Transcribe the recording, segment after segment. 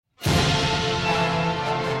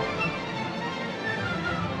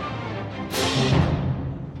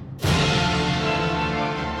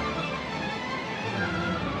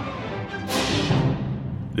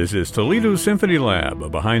This is Toledo Symphony Lab, a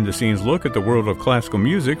behind-the-scenes look at the world of classical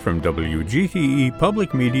music from WGTE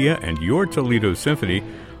Public Media and your Toledo Symphony.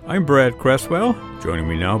 I'm Brad Cresswell. Joining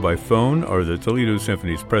me now by phone are the Toledo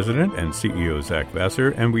Symphony's president and CEO, Zach Vassar,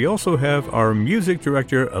 and we also have our music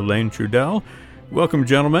director, Elaine Trudell. Welcome,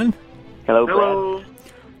 gentlemen. Hello, Brad.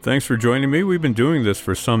 Thanks for joining me. We've been doing this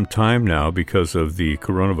for some time now because of the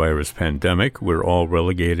coronavirus pandemic. We're all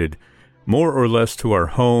relegated more or less to our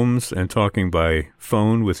homes and talking by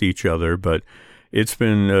phone with each other, but it's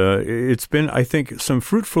been, I think, some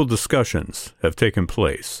fruitful discussions have taken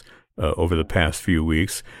place over the past few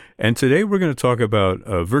weeks. And today we're going to talk about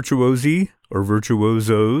virtuosi or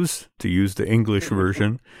virtuosos, to use the English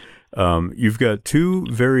version. You've got two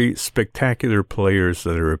very spectacular players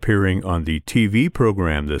that are appearing on the TV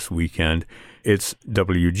program this weekend. It's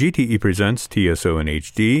WGTE Presents TSO in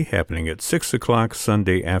HD, happening at 6 o'clock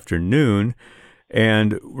Sunday afternoon.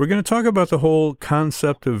 And we're going to talk about the whole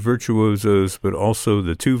concept of virtuosos, but also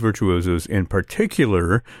the two virtuosos in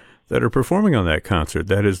particular that are performing on that concert.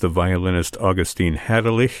 That is the violinist Augustin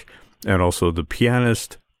Hadelich and also the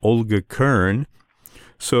pianist Olga Kern.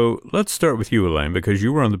 So let's start with you, Elaine, because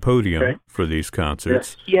you were on the podium for these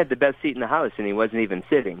concerts. He had the best seat in the house, and he wasn't even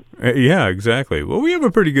sitting. Yeah, exactly. Well, we have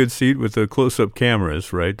a pretty good seat with the close-up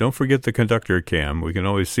cameras, right? Don't forget the conductor cam. We can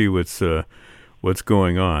always see what's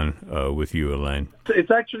going on with you, Elaine.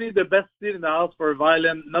 It's actually the best seat in the house for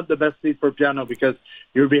violin, not the best seat for piano, because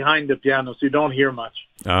you're behind the piano, so you don't hear much.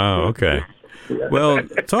 Oh, okay. Well,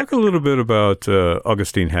 talk a little bit about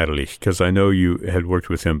Augustin Hadelich, because I know you had worked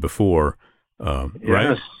with him before.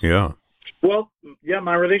 Right? Yeah. Well, yeah,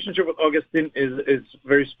 my relationship with Augustin is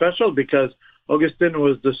very special because Augustin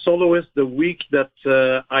was the soloist the week that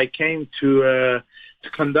I came to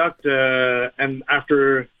conduct, and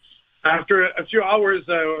after a few hours,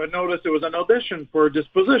 I noticed there was an audition for this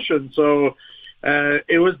position. So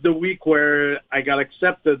it was the week where I got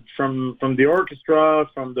accepted from the orchestra,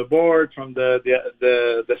 from the board, from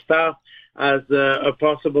the staff, as a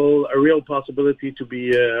real possibility to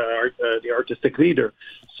be the artistic leader.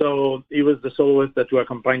 So he was the soloist that will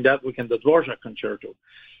accompany that weekend the Dvorak concerto.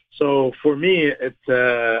 So for me, it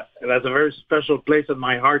has a very special place in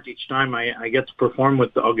my heart each time I get to perform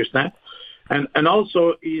with Augustin. And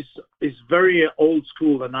also he's very old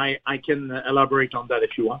school, and I can elaborate on that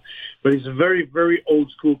if you want. But he's a very, very old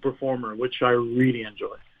school performer, which I really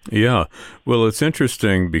enjoy. Yeah. Well, it's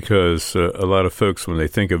interesting because a lot of folks, when they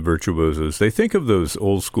think of virtuosos, they think of those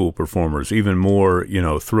old school performers, even more,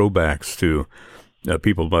 throwbacks to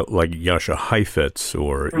people like Jascha Heifetz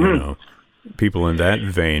or, people in that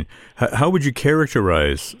vein. How would you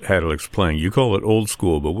characterize Hadelich's playing? You call it old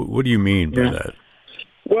school, but what do you mean by that?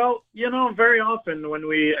 Well, very often when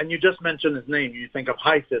and you just mentioned his name, you think of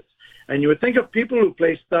Heifetz, and you would think of people who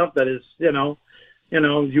play stuff that is,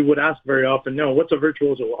 you would ask very often, what's a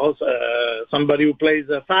virtuoso? Also, somebody who plays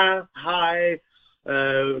fast, high,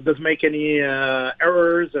 doesn't make any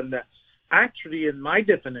errors. And actually, in my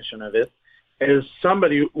definition of it, is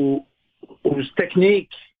somebody whose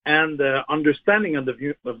technique and understanding of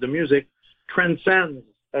the music transcends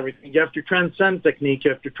everything. You have to transcend technique.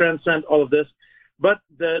 You have to transcend all of this. But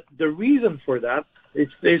the reason for that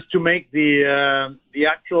is to make the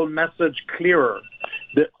actual message clearer.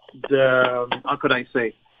 How could I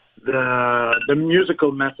say, the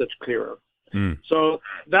musical message clearer. So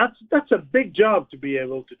that's a big job to be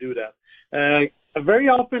able to do that. Very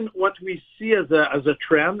often what we see as a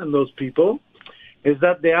trend in those people is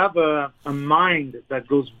that they have a mind that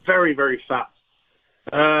goes very, very fast.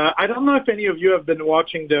 I don't know if any of you have been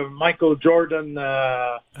watching the Michael Jordan,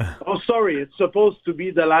 it's supposed to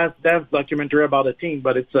be the Last Dance documentary about a team,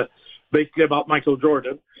 but it's basically about Michael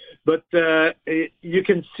Jordan. But you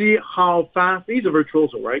can see how fast he's a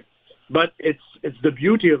virtuoso, right? But it's the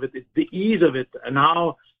beauty of it, it's the ease of it, and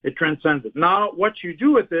how it transcends it. Now, what you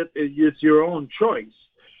do with it is your own choice.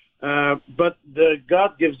 But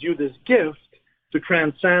God gives you this gift to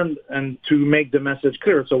transcend and to make the message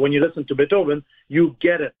clear. So when you listen to Beethoven, you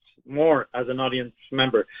get it more as an audience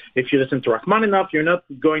member. If you listen to Rachmaninoff, you're not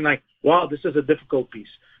going like, wow, this is a difficult piece.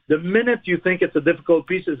 The minute you think it's a difficult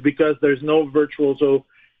piece is because there's no virtuoso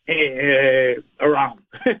around.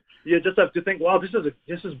 You just have to think, wow, this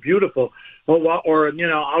is beautiful. Oh, wow, or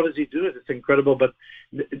how does he do it? It's incredible. But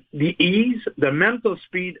the ease, the mental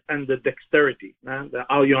speed, and the dexterity,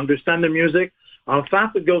 how you understand the music, how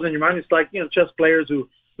fast it goes in your mind. It's like chess players who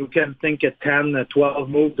can think at 10, 12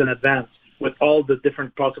 moves in advance with all the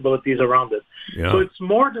different possibilities around it. Yeah. So it's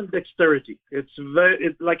more than dexterity. It's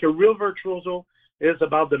like a real virtuoso is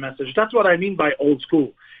about the message. That's what I mean by old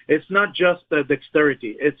school. It's not just the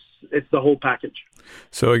dexterity. It's the whole package.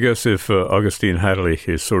 So I guess if Augustin Hadlich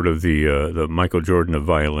is sort of the Michael Jordan of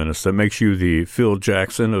violinists, that makes you the Phil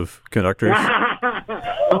Jackson of conductors?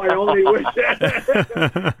 I only wish.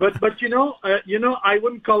 but I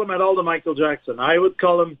wouldn't call him at all the Michael Jackson. I would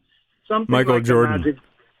call him something Michael like Jordan.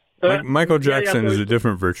 Michael Jackson is a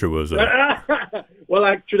different virtuoso. Well,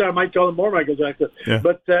 actually, I might call him more Michael Jackson. Yeah.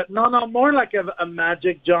 But no, more like a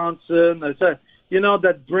Magic Johnson.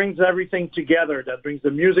 That brings everything together. That brings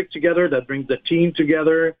the music together. That brings the team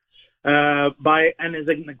together. And is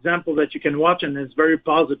an example that you can watch, and it's very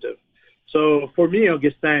positive. So for me,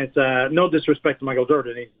 Augustin, it's no disrespect to Michael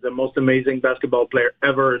Jordan. He's the most amazing basketball player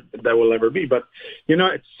ever that will ever be. But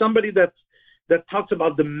it's somebody that talks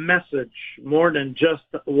about the message more than just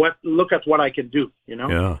look at what I can do,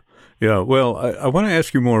 Yeah. Well, I want to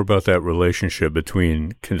ask you more about that relationship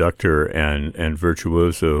between conductor and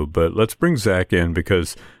virtuoso, but let's bring Zach in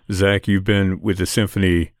because, Zach, you've been with the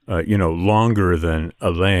symphony, longer than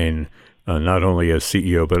Alain, not only as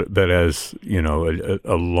CEO, but as,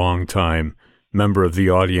 a long-time member of the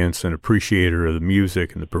audience and appreciator of the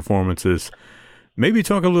music and the performances. Maybe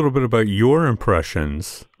talk a little bit about your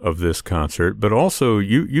impressions of this concert, but also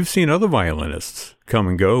you've seen other violinists come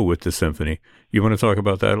and go with the symphony. You want to talk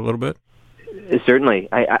about that a little bit? Certainly.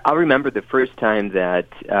 I'll remember the first time that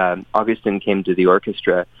Augustin came to the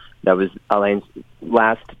orchestra. That was Alain's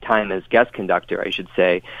last time as guest conductor, I should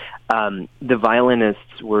say. The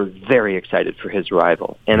violinists were very excited for his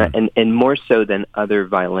arrival, and more so than other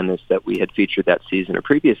violinists that we had featured that season or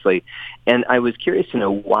previously. And I was curious to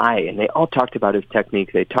know why. And they all talked about his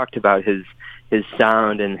technique. They talked about his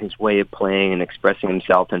sound and his way of playing and expressing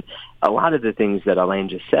himself, and a lot of the things that Alain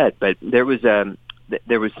just said. But there was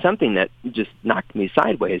something that just knocked me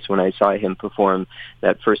sideways when I saw him perform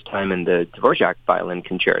that first time in the Dvorak Violin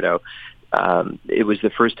Concerto. It was the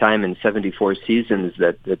first time in 74 seasons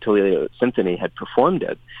that the Toledo Symphony had performed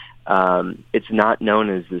it. It's not known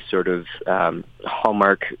as this sort of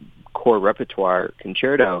hallmark core repertoire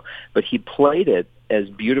concerto, but he played it as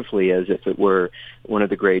beautifully as if it were one of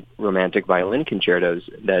the great romantic violin concertos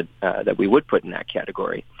that we would put in that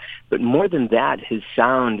category. But more than that, his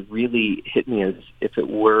sound really hit me as if it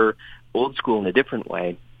were old school in a different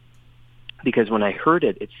way, because when I heard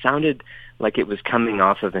it, it sounded like it was coming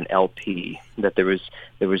off of an LP, that there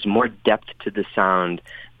was more depth to the sound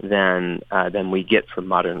than we get from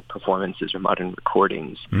modern performances or modern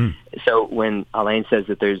recordings. So when Alain says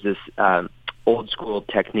that there's this old school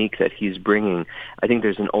technique that he's bringing, I think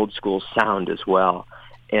there's an old school sound as well,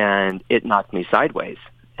 and it knocked me sideways.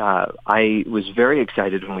 I was very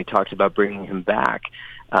excited when we talked about bringing him back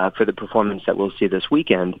for the performance that we'll see this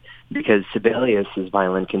weekend, because Sibelius's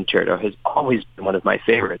Violin Concerto has always been one of my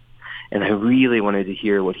favorites, and I really wanted to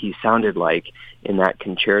hear what he sounded like in that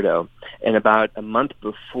concerto. And about a month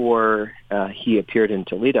before he appeared in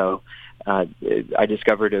Toledo, I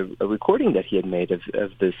discovered a recording that he had made of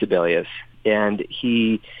the Sibelius, and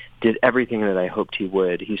he did everything that I hoped he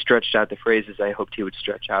would. He stretched out the phrases I hoped he would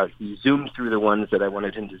stretch out. He zoomed through the ones that I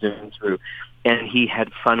wanted him to zoom through, and he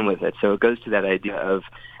had fun with it. So it goes to that idea of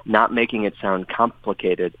not making it sound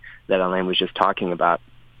complicated that Alain was just talking about.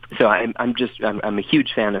 So I'm a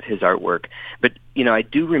huge fan of his artwork. But, I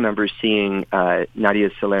do remember seeing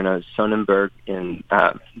Nadia Salerno's Sonnenberg in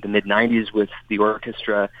the mid-'90s with the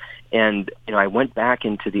orchestra, and, I went back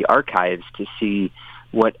into the archives to see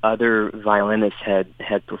what other violinists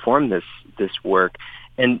had performed this work.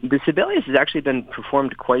 And the Sibelius has actually been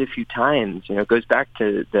performed quite a few times. It goes back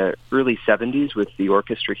to the early 70s with the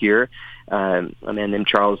orchestra here. A man named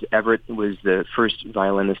Charles Everett was the first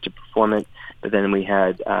violinist to perform it. But then we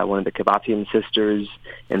had one of the Kavafian sisters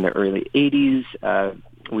in the early 80s.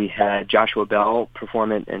 We had Joshua Bell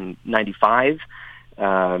perform it in 95.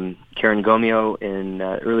 Karen Gomio in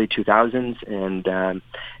early 2000s,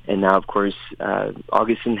 and now, of course,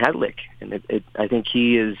 Augustin Hadlich. And I think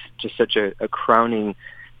he is just such a crowning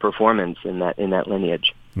performance in that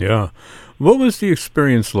lineage. Yeah. What was the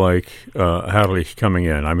experience like, Hadlich coming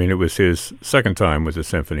in? I mean, it was his second time with the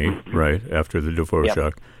symphony, right, after the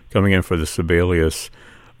Dvorak, coming in for the Sibelius.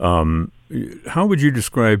 How would you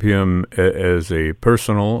describe him as a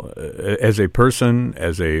person,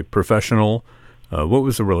 as a professional? What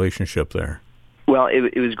was the relationship there? Well,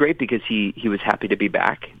 it was great because he was happy to be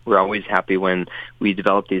back. We're always happy when we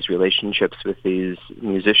develop these relationships with these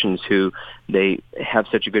musicians who they have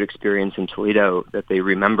such a good experience in Toledo that they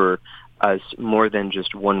remember us more than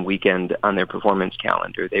just one weekend on their performance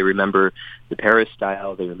calendar. They remember the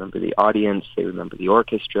Peristyle, they remember the audience, they remember the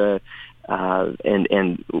orchestra.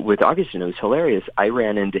 And with Augustin, it was hilarious. I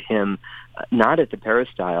ran into him not at the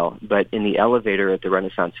Peristyle, but in the elevator at the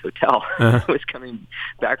Renaissance Hotel. I was coming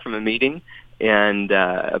back from a meeting and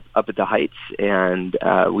up at the Heights, and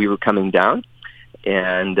we were coming down.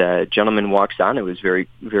 And a gentleman walks on. It was very,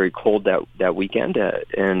 very cold that weekend,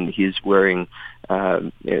 and he's wearing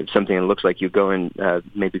something that looks like you go and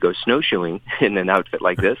maybe go snowshoeing in an outfit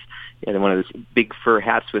like this, and one of those big fur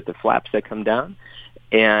hats with the flaps that come down.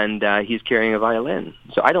 And he's carrying a violin.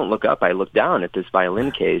 So I don't look up. I look down at this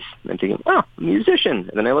violin case. And I'm thinking, oh, a musician.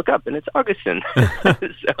 And then I look up, and it's Augustin.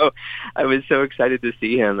 So I was so excited to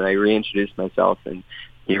see him, and I reintroduced myself, and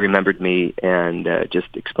he remembered me and just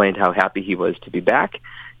explained how happy he was to be back,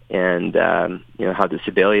 and how the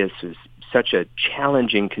Sibelius was such a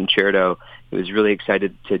challenging concerto. He was really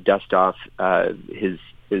excited to dust off his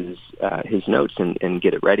notes and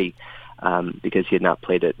get it ready. Because he had not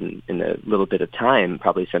played it in a little bit of time,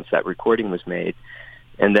 probably since that recording was made.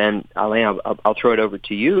 And then, Alain, I'll throw it over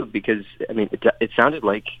to you because, I mean, it sounded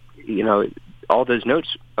like, all those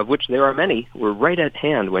notes, of which there are many, were right at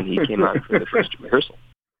hand when he came on for the first rehearsal.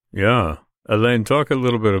 Yeah. Alain, talk a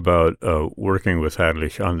little bit about working with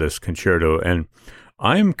Hadlich on this concerto. And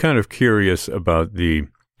I'm kind of curious about the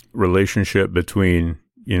relationship between,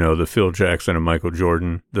 the Phil Jackson and Michael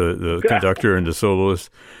Jordan, the conductor and the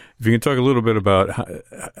soloist. If you can talk a little bit about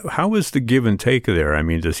how is the give and take there? I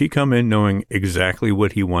mean, does he come in knowing exactly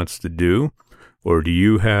what he wants to do, or do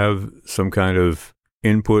you have some kind of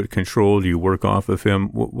input control? Do you work off of him?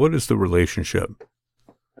 What is the relationship?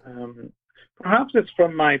 Perhaps it's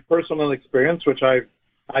from my personal experience, which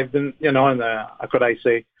I've been, in how could I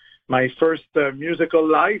say, my first musical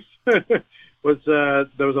life was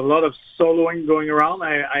there was a lot of soloing going around.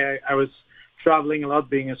 I was traveling a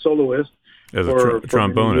lot, being a soloist. As a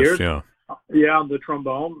trombonist, yeah. Yeah, the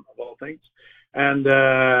trombone, of all things. And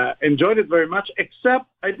enjoyed it very much, except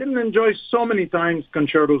I didn't enjoy so many times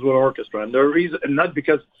concertos with orchestra. And the reason, not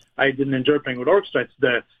because I didn't enjoy playing with orchestra, it's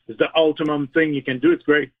the ultimate thing you can do. It's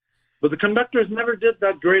great. But the conductors never did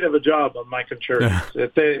that great of a job on my concertos.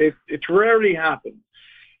 It rarely happened.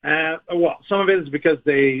 Well, some of it is because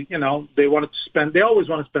they always want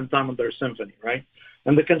to spend time on their symphony, right?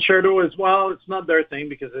 And the concerto is, it's not their thing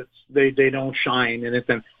because they don't shine in it.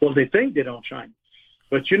 And, they think they don't shine.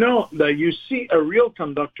 But that you see a real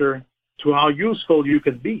conductor to how useful you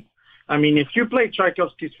can be. I mean, if you play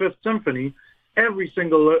Tchaikovsky's Fifth Symphony, every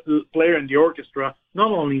single player in the orchestra not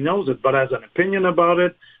only knows it, but has an opinion about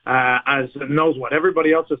it, knows what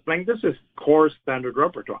everybody else is playing. This is core standard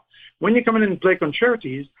repertoire. When you come in and play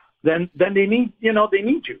concertis, then they need, they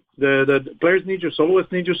need you. The players need you,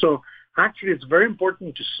 soloists need you. So actually, it's very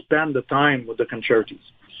important to spend the time with the concertis.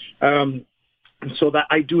 So that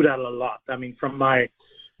I do that a lot. I mean, from my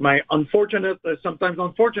sometimes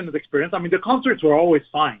unfortunate experience, I mean, the concerts were always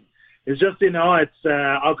fine. It's just, it's,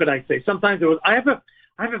 how could I say? Sometimes I have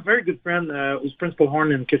a very good friend who's principal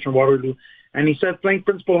horn in Kitchener-Waterloo, and he said playing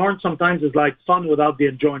principal horn sometimes is like fun without the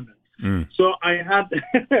enjoyment. So I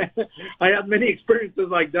had many experiences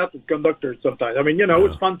like that with conductors sometimes. I mean, it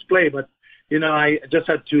was fun to play, but I just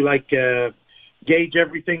had to gauge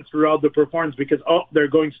everything throughout the performance because, they're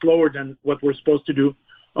going slower than what we're supposed to do.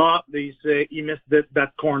 They say he missed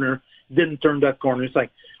that corner, didn't turn that corner. It's like,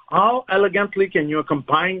 how elegantly can you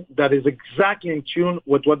combine that is exactly in tune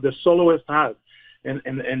with what the soloist has in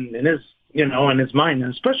his, in his mind.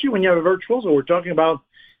 And especially when you have a virtuoso, we're talking about,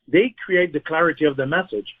 they create the clarity of the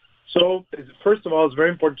message. So first of all, it's very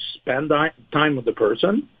important to spend time with the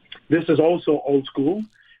person. This is also old school.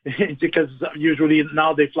 Because usually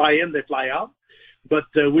now they fly in, they fly out. But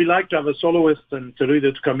we like to have a soloist and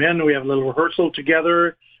Toledo to come in. We have a little rehearsal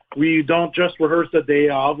together. We don't just rehearse the day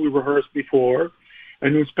of. We rehearse before.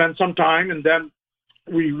 And we spend some time, and then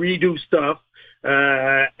we redo stuff.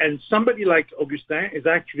 And somebody like Augustin is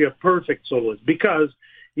actually a perfect soloist because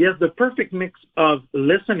he has the perfect mix of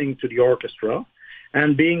listening to the orchestra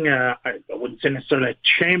and being, I wouldn't say necessarily a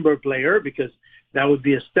chamber player because that would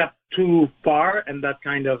be a step too far, and that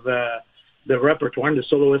kind of the repertoire, and the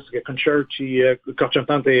soloistic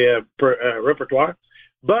concertante repertoire.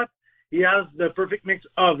 But he has the perfect mix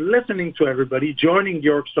of listening to everybody, joining the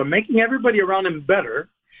orchestra, making everybody around him better,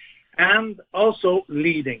 and also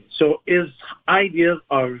leading. So his ideas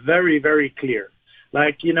are very, very clear.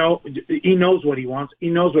 Like, he knows what he wants. He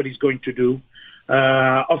knows what he's going to do.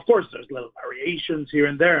 Of course, there's little variations here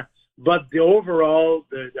and there, but the overall,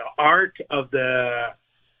 the arc of the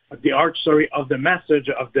message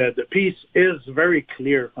of the piece is very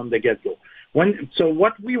clear from the get-go. So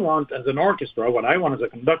what we want as an orchestra, what I want as a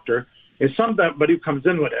conductor, is somebody who comes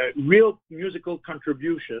in with a real musical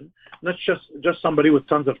contribution, not just somebody with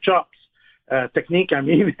tons of chops, technique. I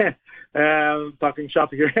mean, talking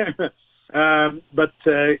shop here, but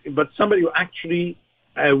somebody who actually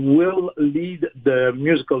will lead the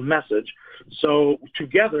musical message. So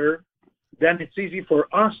together, then it's easy for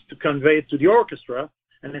us to convey it to the orchestra.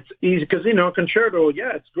 And it's easy because, concerto,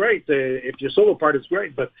 yeah, it's great. If your solo part is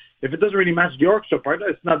great, but if it doesn't really match the orchestra part,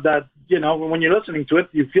 it's not that, when you're listening to it,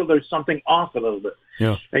 you feel there's something off a little bit.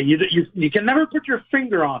 Yeah. You can never put your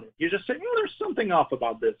finger on it. You just say, there's something off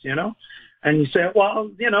about this, And you say,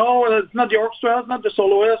 well, it's not the orchestra, it's not the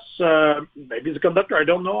soloist, maybe it's the conductor, I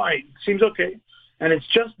don't know. It seems okay. And it's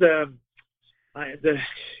just I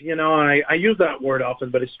use that word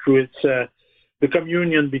often, but it's true. It's the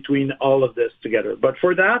communion between all of this together. But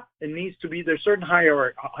for that, it needs to be, there's certain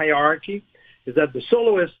hierarchy, is that the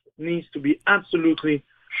soloist needs to be absolutely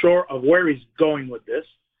sure of where he's going with this.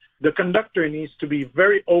 The conductor needs to be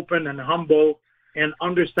very open and humble and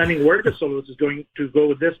understanding where the soloist is going to go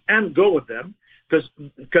with this and go with them, because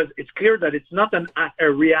it's clear that it's not a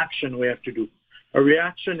reaction we have to do. A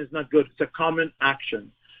reaction is not good. It's a common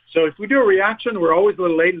action. So if we do a reaction, we're always a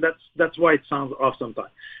little late, and that's why it sounds off sometimes.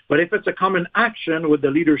 But if it's a common action with the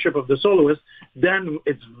leadership of the soloist, then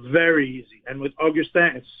it's very easy. And with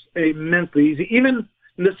Augustin, it's immensely easy. Even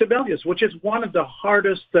in the Sibelius, which is one of the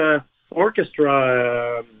hardest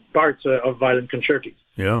orchestra parts of violin concerti.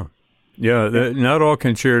 Yeah. Yeah, not all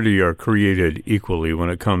concerti are created equally when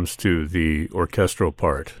it comes to the orchestral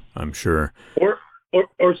part, I'm sure.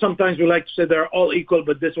 Or sometimes we like to say they're all equal,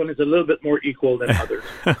 but this one is a little bit more equal than others.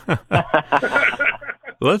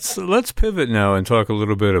 Let's pivot now and talk a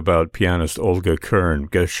little bit about pianist Olga Kern,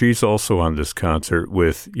 because she's also on this concert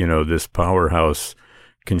with, this powerhouse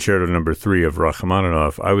Concerto No. 3 of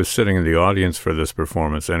Rachmaninoff. I was sitting in the audience for this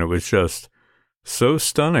performance, and it was just so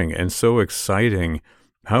stunning and so exciting.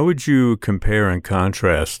 How would you compare and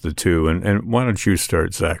contrast the two? And why don't you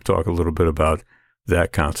start, Zach, talk a little bit about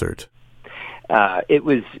that concert? It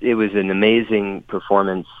was an amazing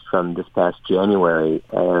performance from this past January,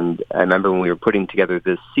 and I remember when we were putting together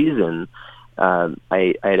this season,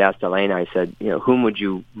 I had asked Alain, I said, whom would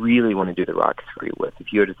you really want to do the Rock 3 with?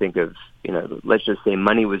 If you were to think of, let's just say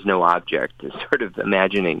money was no object, sort of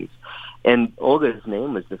imaginings. And Olga's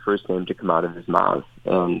name was the first name to come out of his mouth.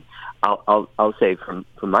 And I'll say from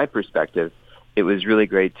my perspective, it was really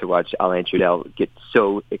great to watch Alain Trudel get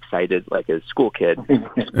so excited, like a school kid,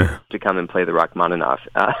 to come and play the Rachmaninoff,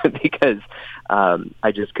 because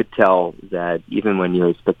I just could tell that even when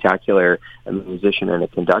you're as spectacular a musician and a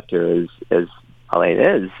conductor as Alain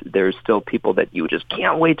is, there's still people that you just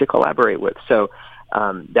can't wait to collaborate with. So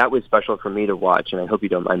that was special for me to watch, and I hope you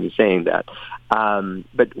don't mind me saying that.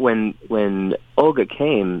 But when Olga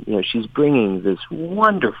came, she's bringing this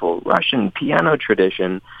wonderful Russian piano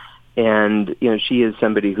tradition. And, she is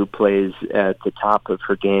somebody who plays at the top of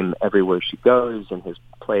her game everywhere she goes and has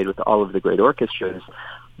played with all of the great orchestras.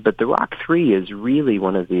 But the Rock 3 is really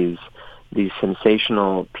one of these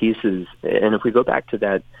sensational pieces. And if we go back to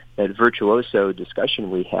that virtuoso discussion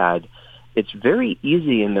we had, it's very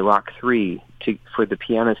easy in the Rock 3 for the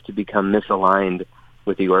pianist to become misaligned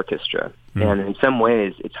with the orchestra. Mm. And in some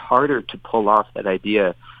ways, it's harder to pull off that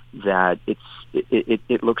idea that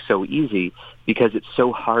it looks so easy because it's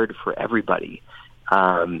so hard for everybody.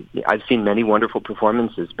 I've seen many wonderful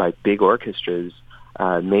performances by big orchestras,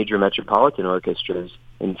 major metropolitan orchestras,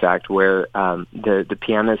 in fact, where the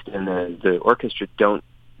pianist and the orchestra don't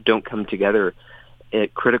come together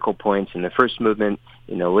at critical points in the first movement,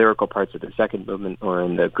 lyrical parts of the second movement, or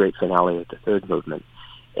in the great finale of the third movement.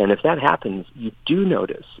 And if that happens, you do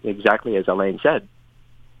notice, exactly as Alain said,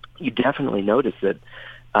 you definitely notice that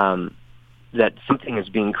that something is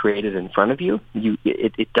being created in front of you.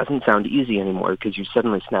 It doesn't sound easy anymore because you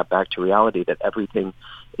suddenly snap back to reality that everything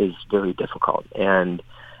is very difficult. And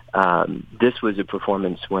this was a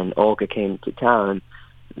performance when Olga came to town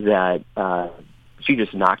that she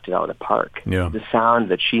just knocked it out of the park. Yeah. The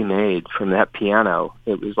sound that she made from that piano,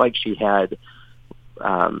 it was like she had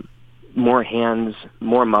more hands,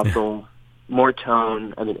 more muscle, more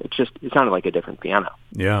tone. I mean, it sounded like a different piano.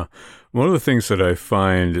 Yeah. One of the things that I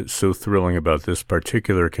find so thrilling about this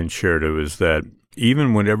particular concerto is that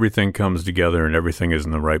even when everything comes together and everything is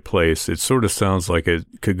in the right place, it sort of sounds like it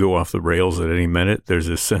could go off the rails at any minute. There's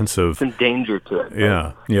a sense of some danger to it.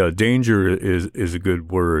 Yeah. Yeah. Danger is a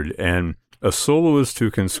good word. And a soloist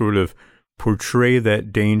who can sort of portray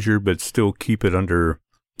that danger but still keep it under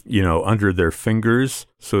their fingers,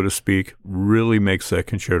 so to speak, really makes that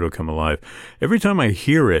concerto come alive. Every time I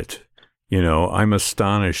hear it, I'm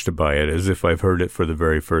astonished by it as if I've heard it for the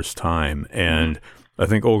very first time. And I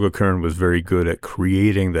think Olga Kern was very good at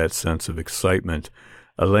creating that sense of excitement.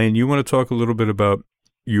 Alain, you want to talk a little bit about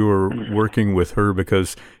your working with her,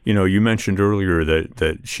 because, you mentioned earlier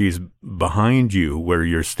that she's behind you where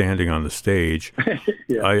you're standing on the stage.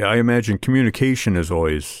 Yeah. I imagine communication is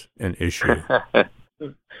always an issue.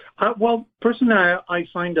 Well, personally, I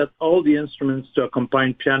find that all the instruments to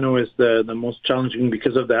accompany piano is the most challenging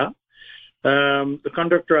because of that. The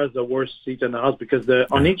conductor has the worst seat in the house because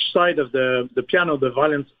on each side of the piano, the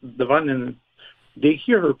violin, they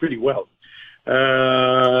hear her pretty well.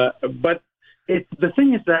 But the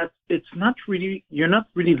thing is that you're not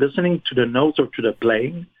really listening to the notes or to the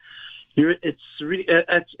playing.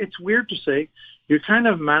 It's weird to say. You're kind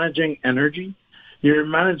of managing energy. You're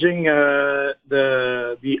managing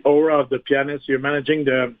the aura of the pianist. You're managing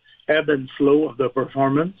the ebb and flow of the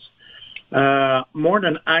performance. More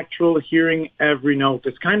than actual hearing every note.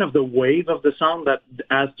 It's kind of the wave of the sound that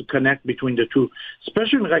has to connect between the two,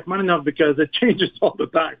 especially in Rachmaninoff because it changes all the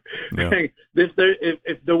time. Yeah.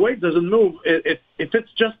 If the wave doesn't move, if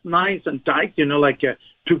it's just nice and tight,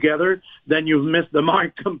 together, then you've missed the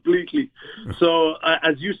mark completely. So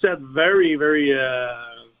as you said very, very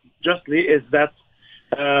justly, is that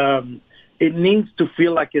it needs to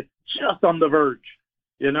feel like it's just on the verge,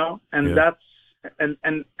 and that's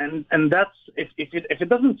and that's if it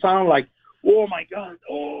doesn't sound like, oh my God,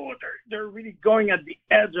 they're really going at the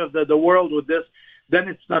edge of the world with this, then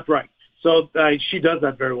it's not right. So she does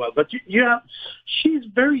that very well. But she's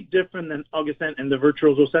very different than Augustin in the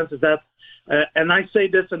virtuoso sense. Is that, and I say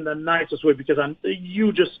this in the nicest way because I'm the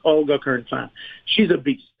hugest Olga Kern fan. She's a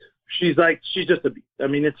beast. She's just a beast. I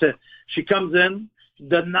mean, she comes in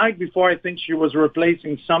the night before. I think she was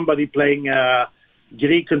replacing somebody playing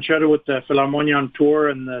Grieg concerto with the Philharmonia on tour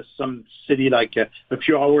in some city like a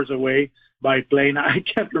few hours away by plane. I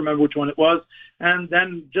can't remember which one it was. And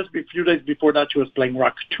then just a few days before that, she was playing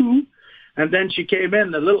Rock 2. And then she came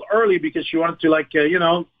in a little early because she wanted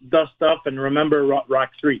to dust off and remember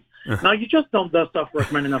Rock 3. Now you just don't dust off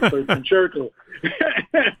Rachmaninoff Third Concerto.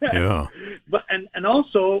 Yeah. But and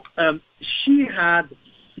also she had,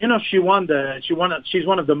 she's one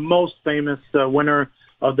of the most famous winner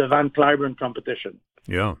of the Van Cliburn competition.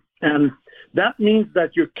 Yeah. And that means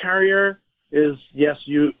that your career is, yes,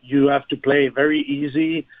 you have to play very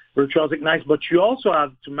easy, virtuosic nice, but you also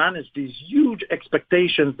have to manage these huge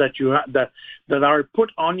expectations that you that are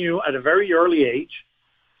put on you at a very early age.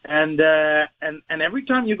 And every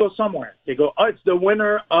time you go somewhere, they go, oh, it's the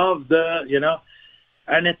winner of the,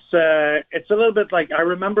 and it's a little bit like, I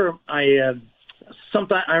remember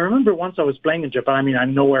once I was playing in Japan. I mean,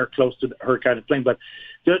 I'm nowhere close to her kind of playing, but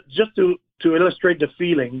just to illustrate the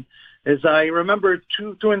feeling is I remember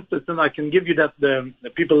two instances, and I can give you that the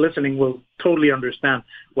people listening will totally understand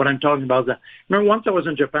what I'm talking about. Remember once I was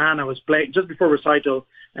in Japan, I was playing just before recital,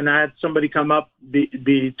 and I had somebody come up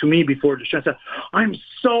to me before the show and said, I'm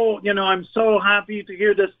so happy to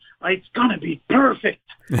hear this. It's going to be perfect.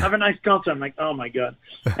 Have a nice concert. I'm like, oh my God.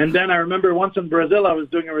 And then I remember once in Brazil, I was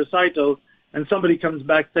doing a recital, and somebody comes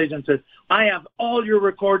backstage and says, I have all your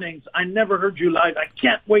recordings. I never heard you live. I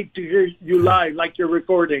can't wait to hear you live like your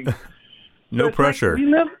recording. No pressure. Like we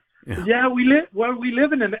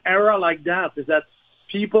live in an era like that, is that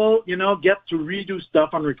people, get to redo stuff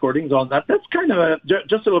on recordings, all that. That's kind of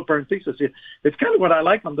just a little parenthesis here. It's kind of what I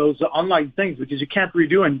like on those online things because you can't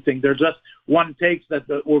redo anything. They're just one takes that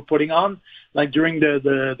we're putting on, like during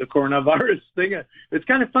the coronavirus thing. It's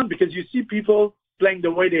kind of fun because you see people playing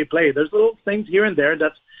the way they play. There's little things here and there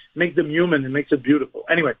that make them human and makes it beautiful.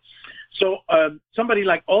 Anyway, so somebody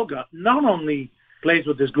like Olga not only plays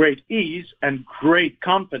with this great ease and great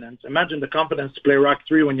confidence. Imagine the confidence to play Rock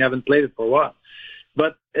 3 when you haven't played it for a while.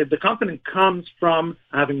 But the confidence comes from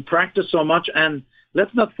having practiced so much. And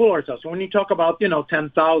let's not fool ourselves. When you talk about,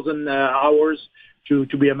 10,000 hours to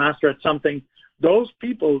be a master at something, those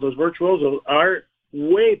people, those virtuosos, are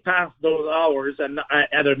way past those hours and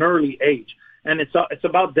at an early age. And it's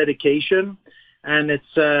about dedication. And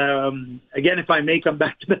it's, again, if I may come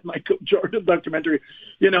back to that Michael Jordan documentary,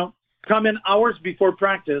 come in hours before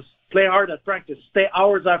practice, play hard at practice, stay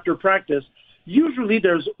hours after practice. Usually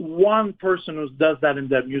there's one person who does that in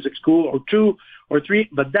the music school, or two or three,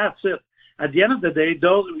 but that's it. At the end of the day,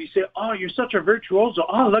 those we say, oh, you're such a virtuoso.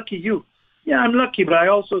 Oh, lucky you. Yeah, I'm lucky, but I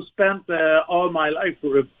also spent all my life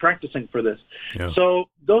practicing for this. Yeah. So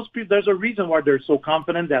those people, there's a reason why they're so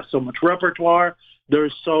confident. They have so much repertoire. They're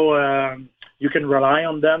so you can rely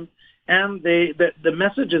on them. and the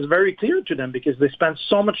message is very clear to them because they spend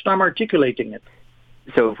so much time articulating it.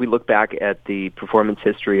 So if we look back at the performance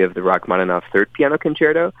history of the Rachmaninoff Third Piano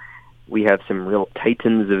Concerto, we have some real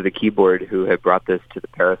titans of the keyboard who have brought this to the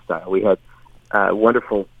peristyle. We had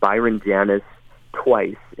wonderful Byron Janis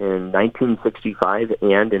twice in 1965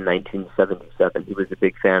 and in 1977. He was a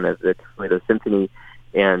big fan of the Toledo Symphony,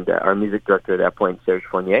 and our music director at that point, Serge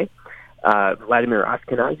Fournier. Vladimir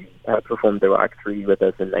Ashkenazy performed the Rock 3 with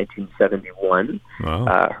us in 1971.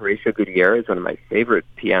 Wow. Horatio Gutierrez, one of my favorite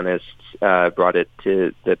pianists, brought it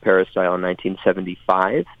to the peristyle in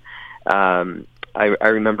 1975. I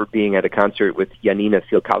remember being at a concert with Janina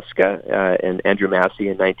Fielkowska and Andrew Massey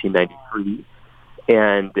in 1993.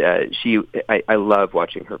 And I love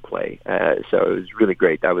watching her play. So it was really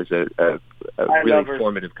great. That was a really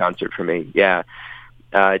formative concert for me. Yeah.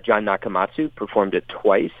 John Nakamatsu performed it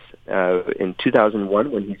twice. In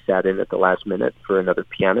 2001 when he sat in at the last minute for another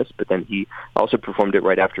pianist, but then he also performed it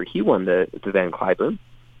right after he won the Van Cliburn.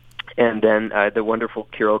 And then the wonderful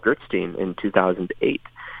Kirill Gerstein in 2008.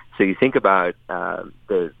 So you think about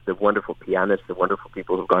the wonderful pianists, the wonderful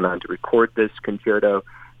people who've gone on to record this concerto,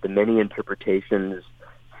 the many interpretations,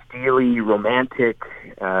 steely, romantic,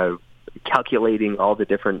 calculating all the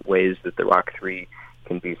different ways that the Rock 3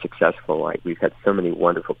 can be successful. Like we've had so many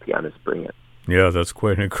wonderful pianists bring it. Yeah, that's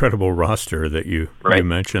quite an incredible roster that you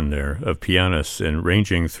mentioned there of pianists and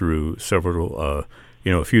ranging through several,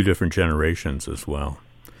 a few different generations as well.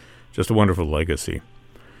 Just a wonderful legacy.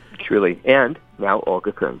 Truly. And now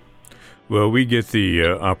Olga Kern. Well, we get the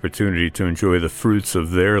opportunity to enjoy the fruits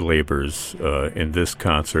of their labors in this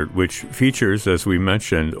concert, which features, as we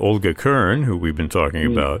mentioned, Olga Kern, who we've been talking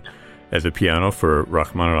about, at the piano for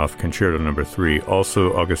Rachmaninoff Concerto No. 3.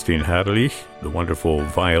 Also, Augustin Herrlich, the wonderful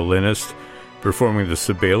violinist, performing the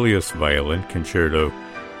Sibelius Violin Concerto.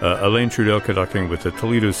 Alain Trudel conducting with the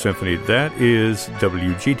Toledo Symphony. That is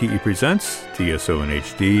WGTE Presents, TSO and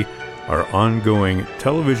HD, our ongoing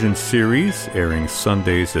television series airing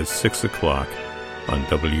Sundays at 6 o'clock on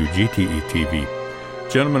WGTE TV.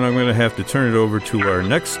 Gentlemen, I'm going to have to turn it over to our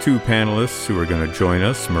next two panelists who are going to join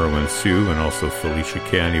us, Merwin Siu and also Felicia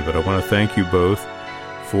Canny. But I want to thank you both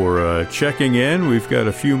for checking in. We've got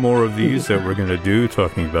a few more of these that we're going to do,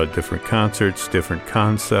 talking about different concerts, different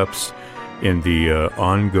concepts in the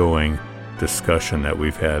ongoing discussion that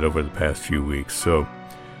we've had over the past few weeks. So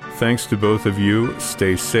thanks to both of you.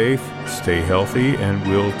 Stay safe, stay healthy, and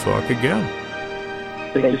we'll talk again.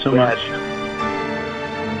 Thank you so much.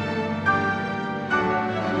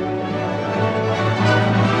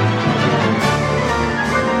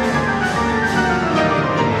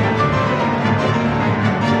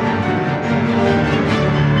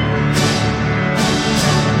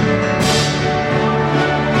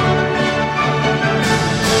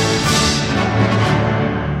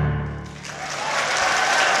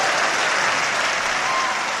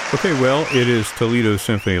 Okay, well, it is Toledo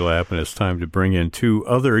Symphony Lab, and it's time to bring in two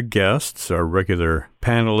other guests, our regular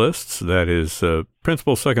panelists. That is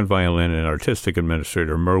Principal Second Violin and Artistic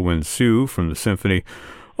Administrator Merwin Siu from the Symphony.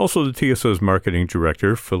 Also the TSO's Marketing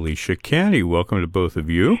Director, Felicia Canny. Welcome to both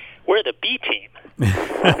of you. We're the B team.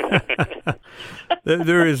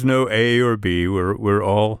 There is no A or B. We're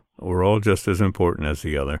all just as important as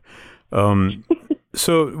the other.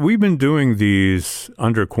 So we've been doing these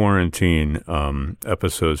under quarantine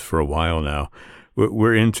episodes for a while now.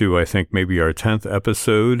 We're into, I think, maybe our 10th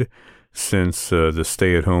episode since the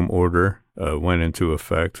stay-at-home order went into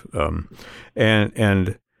effect.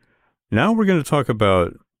 And now we're going to talk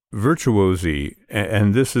about virtuosi,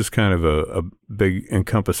 and this is kind of a big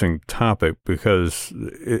encompassing topic because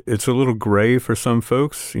it's a little gray for some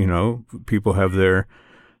folks. You know, people have their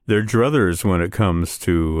druthers when it comes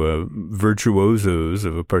to virtuosos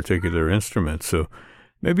of a particular instrument. So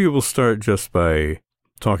maybe we'll start just by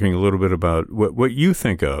talking a little bit about what you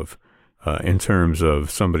think of in terms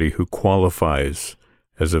of somebody who qualifies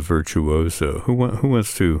as a virtuoso. Who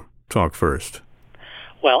wants to talk first?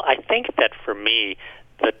 Well, I think that for me,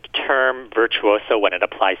 the term virtuoso, when it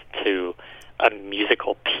applies to a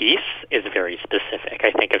musical piece, is very specific.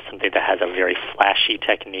 I think of something that has a very flashy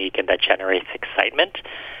technique and that generates excitement.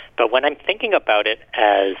 But when I'm thinking about it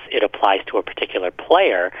as it applies to a particular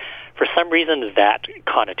player, for some reason that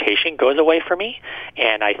connotation goes away for me,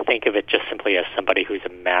 and I think of it just simply as somebody who's a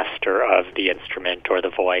master of the instrument or the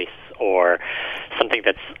voice or something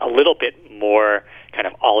that's a little bit more kind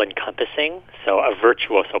of all-encompassing. So a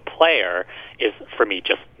virtuoso player is, for me,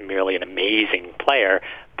 just merely an amazing player,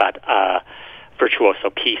 but a virtuoso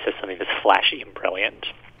piece is something that's flashy and brilliant.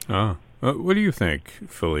 Ah. What do you think,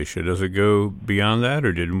 Felicia? Does it go beyond that,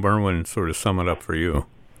 or did Merwin sort of sum it up for you?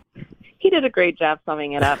 he did a great job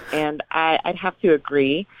summing it up, and I'd have to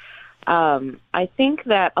agree. I think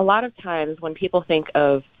that a lot of times when people think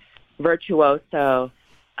of virtuoso,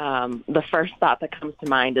 the first thought that comes to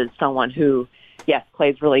mind is someone who, yes,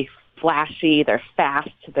 plays really flashy, they're fast,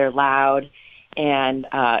 they're loud, and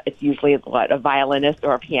it's usually a violinist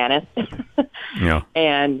or a pianist. Yeah.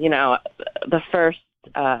 And, the first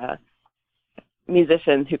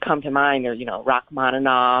musicians who come to mind are,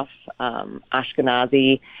 Rachmaninoff,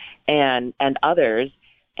 Ashkenazi, and others.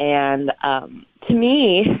 And to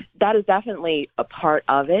me, that is definitely a part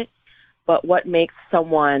of it. But what makes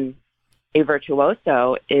someone a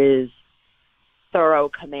virtuoso is thorough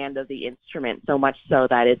command of the instrument, so much so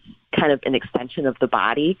that it's kind of an extension of the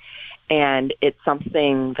body. And it's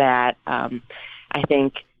something that I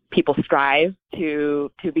think people strive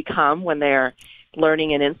to become when they're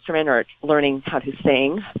learning an instrument or learning how to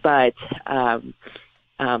sing. But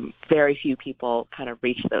very few people kind of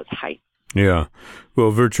reach those heights. Yeah.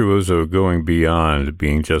 Well, virtuoso going beyond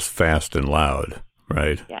being just fast and loud,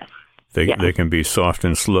 right? Yes. They can be soft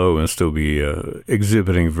and slow and still be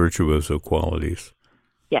exhibiting virtuoso qualities.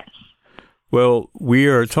 Yes. Well, we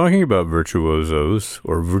are talking about virtuosos,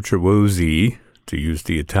 or virtuosi, to use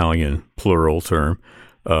the Italian plural term,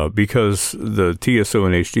 because the TSO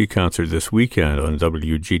and HD concert this weekend on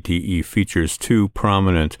WGTE features two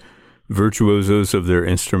prominent virtuosos of their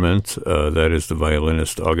instrument. That is the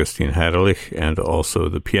violinist Augustin Haderlich and also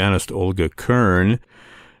the pianist Olga Kern.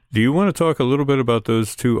 Do you want to talk a little bit about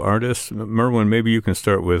those two artists? Merwin, maybe you can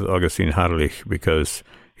start with Augustin Haderlich because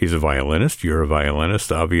he's a violinist. You're a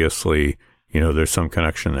violinist. Obviously, there's some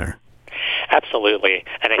connection there. Absolutely.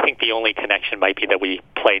 And I think the only connection might be that we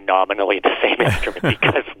play nominally the same instrument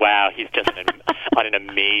because, wow, he's just on an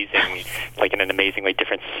amazingly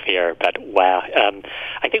different sphere. But, wow.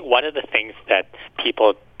 I think one of the things that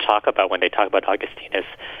people talk about when they talk about Augustin is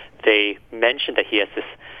they mention that he has this,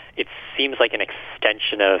 it seems like an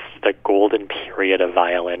extension of the golden period of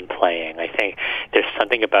violin playing. I think there's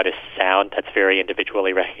something about his sound that's very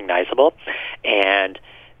individually recognizable. And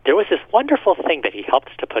there was this wonderful thing that he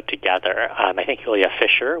helped to put together. I think Julia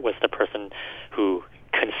Fischer was the person who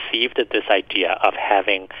conceived of this idea of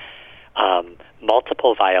having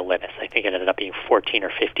multiple violinists. I think it ended up being 14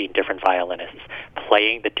 or 15 different violinists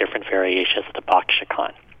playing the different variations of the Bach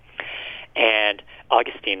chaconne. And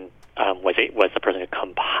Augustin was the person who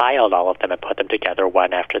compiled all of them and put them together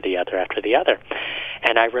one after the other.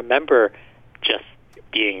 And I remember just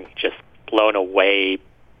being blown away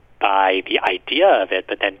by the idea of it,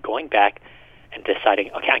 but then going back and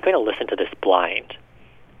deciding, okay, I'm going to listen to this blind.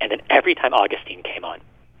 And then every time Augustin came on,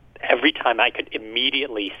 every time I could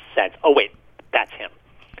immediately sense, oh, wait, that's him.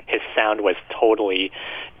 His sound was totally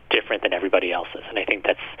different than everybody else's. And I think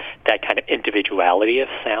that's that kind of individuality of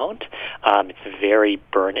sound. It's very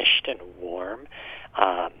burnished and warm.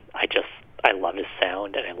 I love his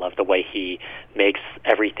sound, and I love the way he makes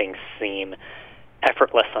everything seem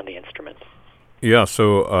effortless on the instrument. Yeah,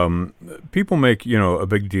 so people make, a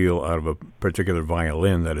big deal out of a particular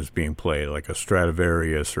violin that is being played, like a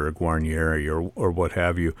Stradivarius or a Guarneri or what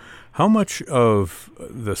have you. How much of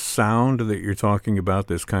the sound that you're talking about,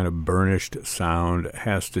 this kind of burnished sound,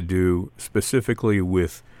 has to do specifically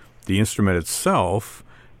with the instrument itself,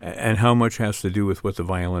 and how much has to do with what the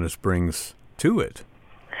violinist brings to it?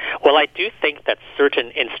 Well, I do think that certain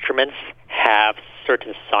instruments have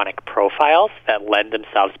certain sonic profiles that lend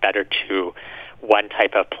themselves better to one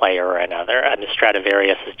type of player or another. And the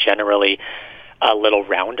Stradivarius is generally a little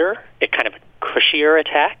rounder, a kind of cushier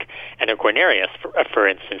attack. And a Guarnerius, for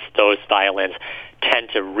instance, those violins tend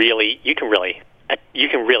to you can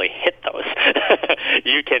really hit those.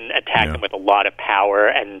 You can attack them with a lot of power,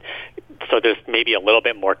 and so there's maybe a little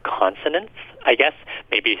bit more consonance, I guess.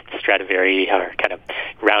 Maybe Stradivari are kind of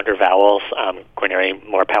rounder vowels, Guarneri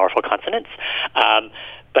more powerful consonants.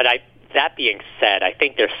 But that being said, I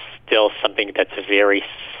think there's still something that's very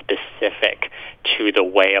specific to the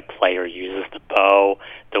way a player uses the bow,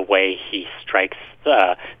 the way he strikes,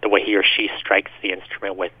 the way he or she strikes the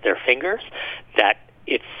instrument with their fingers, that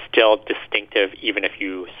it's still distinctive even if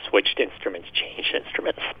you switched instruments, changed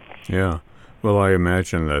instruments. Yeah. Well, I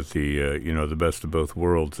imagine that the best of both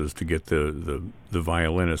worlds is to get the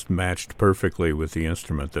violinist matched perfectly with the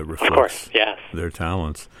instrument that reflects their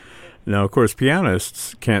talents. Now, of course,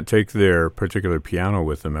 pianists can't take their particular piano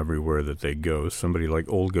with them everywhere that they go. Somebody like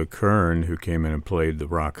Olga Kern, who came in and played the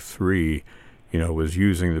Rock 3, was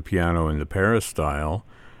using the piano in the Paris style.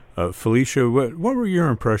 Felicia, what were your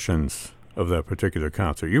impressions of that particular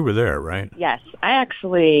concert? You were there, right? Yes, I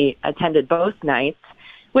actually attended both nights,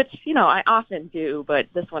 which, I often do, but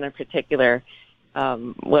this one in particular,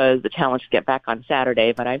 was a challenge to get back on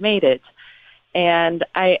Saturday, but I made it. And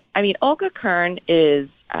I mean, Olga Kern is,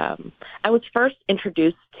 I was first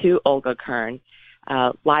introduced to Olga Kern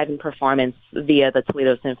live in performance via the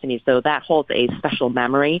Toledo Symphony, so that holds a special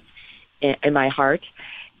memory in my heart.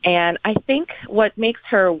 And I think what makes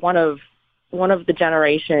her one of the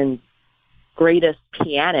generation's greatest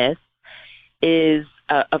pianists is,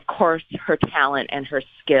 of course, her talent and her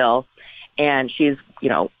skill. And she was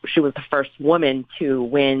the first woman to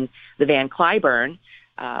win the Van Cliburn,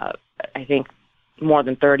 I think more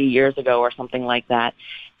than 30 years ago or something like that.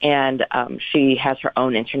 And she has her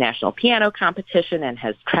own international piano competition and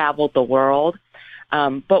has traveled the world.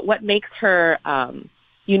 But what makes her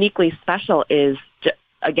uniquely special is,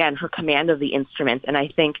 again, her command of the instrument. And I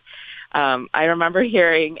think I remember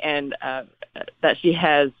hearing that she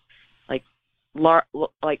has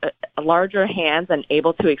larger hands and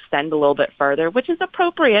able to extend a little bit further, which is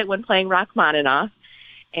appropriate when playing Rachmaninoff.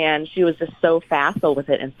 And she was just so facile with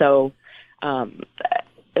it and so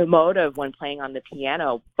emotive when playing on the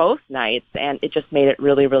piano both nights, and it just made it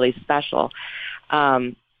really, really special.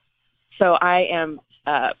 So I am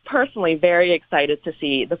personally very excited to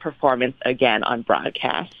see the performance again on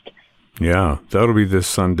broadcast. Yeah, that'll be this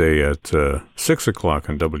Sunday at 6 o'clock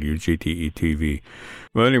on WGTE TV.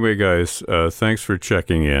 Well, anyway, guys, thanks for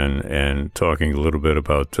checking in and talking a little bit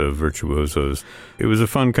about virtuosos. It was a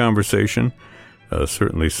fun conversation,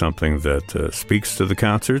 certainly something that speaks to the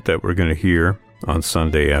concert that we're going to hear on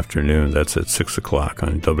Sunday afternoon. That's at 6 o'clock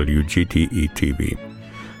on WGTE TV.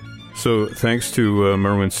 So thanks to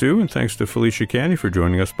Merwin Siu and thanks to Felicia Canny for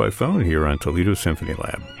joining us by phone here on Toledo Symphony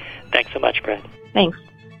Lab. Thanks so much, Brad. Thanks.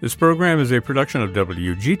 This program is a production of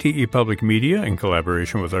WGTE Public Media in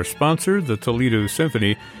collaboration with our sponsor, the Toledo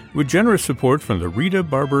Symphony, with generous support from the Rita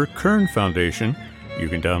Barber Kern Foundation. You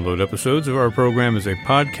can download episodes of our program as a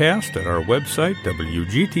podcast at our website,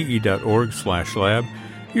 wgte.org/lab.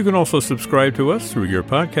 You can also subscribe to us through your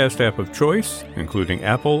podcast app of choice, including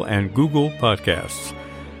Apple and Google Podcasts.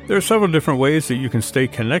 There are several different ways that you can stay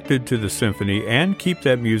connected to the symphony and keep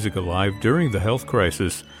that music alive during the health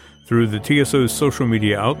crisis through the TSO's social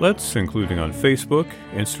media outlets, including on Facebook,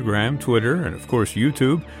 Instagram, Twitter, and of course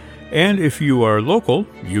YouTube. And if you are local,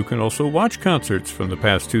 you can also watch concerts from the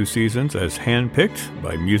past 2 seasons as handpicked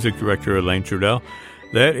by music director Elaine Trudell.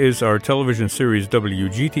 That is our television series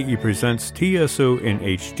WGTE Presents TSO in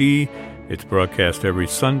HD. It's broadcast every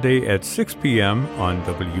Sunday at 6 p.m. on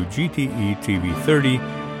WGTE TV 30.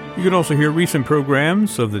 You can also hear recent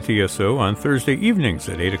programs of the TSO on Thursday evenings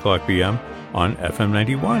at 8 o'clock p.m. on FM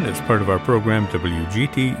 91 as part of our program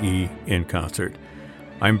WGTE in Concert.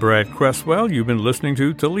 I'm Brad Cresswell. You've been listening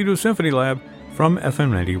to Toledo Symphony Lab from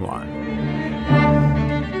FM 91.